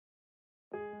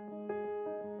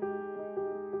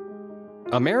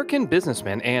American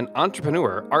businessman and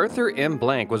entrepreneur Arthur M.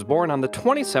 Blank was born on the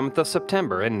 27th of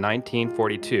September in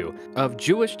 1942, of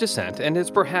Jewish descent, and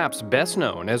is perhaps best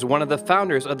known as one of the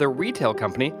founders of the retail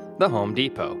company, the Home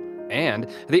Depot, and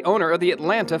the owner of the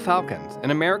Atlanta Falcons,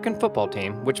 an American football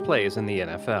team which plays in the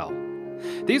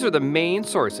NFL. These are the main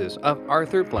sources of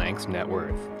Arthur Blank's net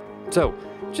worth. So,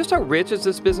 just how rich is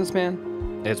this businessman?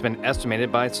 It's been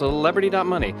estimated by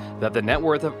Celebrity.money that the net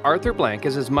worth of Arthur Blank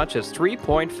is as much as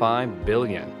 $3.5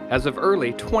 billion as of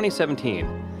early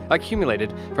 2017,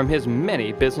 accumulated from his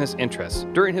many business interests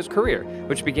during his career,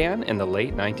 which began in the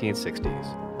late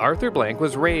 1960s. Arthur Blank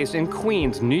was raised in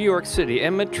Queens, New York City,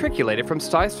 and matriculated from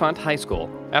Stuyvesant High School,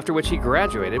 after which he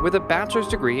graduated with a bachelor's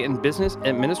degree in business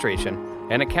administration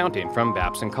and accounting from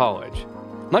Babson College.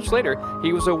 Much later,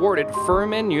 he was awarded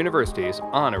Furman University's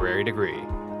honorary degree.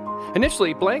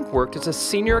 Initially, Blank worked as a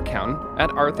senior accountant at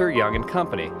Arthur Young &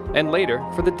 Company, and later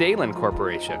for the Dayland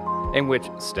Corporation, in which,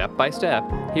 step by step,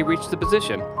 he reached the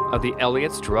position of the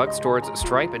Elliott's Drug Store's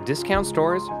Stripe Discount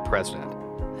Store's president.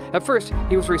 At first,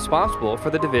 he was responsible for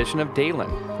the division of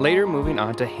Dayland, later moving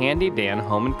on to Handy Dan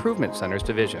Home Improvement Center's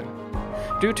division.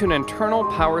 Due to an internal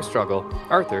power struggle,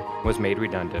 Arthur was made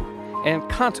redundant, and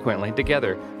consequently,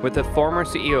 together with the former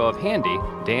CEO of Handy,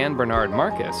 Dan Bernard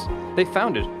Marcus, they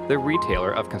founded the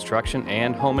retailer of construction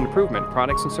and home improvement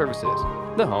products and services,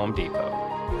 the Home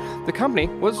Depot. The company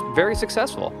was very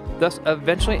successful, thus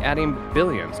eventually adding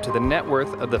billions to the net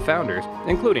worth of the founders,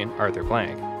 including Arthur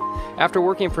Blank. After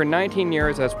working for 19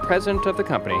 years as president of the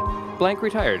company, Blank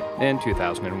retired in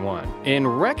 2001. In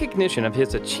recognition of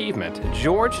his achievement,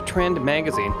 George Trend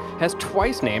magazine has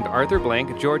twice named Arthur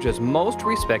Blank Georgia's most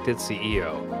respected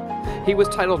CEO. He was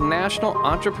titled National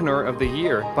Entrepreneur of the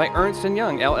Year by Ernst &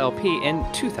 Young LLP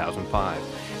in 2005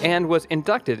 and was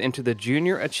inducted into the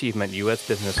Junior Achievement U.S.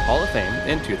 Business Hall of Fame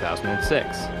in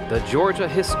 2006. The Georgia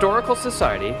Historical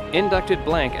Society inducted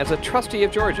Blank as a trustee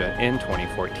of Georgia in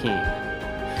 2014.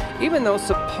 Even though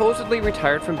supposedly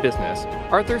retired from business,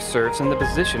 Arthur serves in the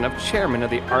position of chairman of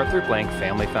the Arthur Blank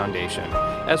Family Foundation,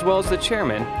 as well as the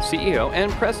chairman, CEO,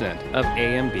 and president of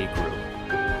AMB Group.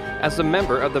 As a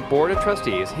member of the Board of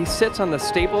Trustees, he sits on the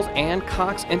Staples and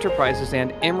Cox Enterprises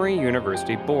and Emory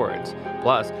University boards.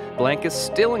 Plus, Blank is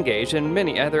still engaged in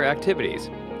many other activities.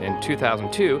 In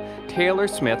 2002, Taylor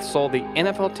Smith sold the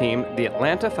NFL team, the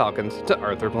Atlanta Falcons, to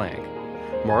Arthur Blank.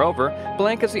 Moreover,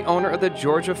 Blank is the owner of the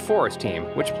Georgia Forest team,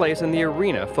 which plays in the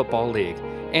Arena Football League,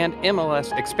 and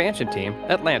MLS expansion team,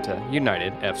 Atlanta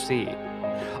United FC.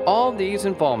 All these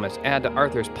involvements add to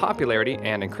Arthur's popularity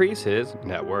and increase his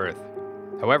net worth.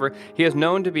 However, he is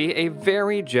known to be a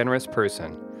very generous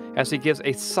person, as he gives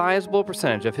a sizable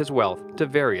percentage of his wealth to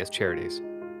various charities.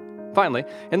 Finally,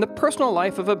 in the personal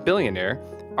life of a billionaire,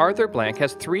 Arthur Blank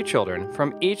has 3 children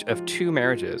from each of 2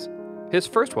 marriages. His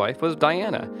first wife was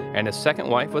Diana, and his second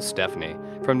wife was Stephanie,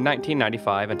 from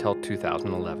 1995 until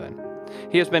 2011.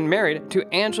 He has been married to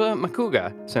Angela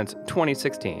Makuga since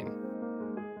 2016.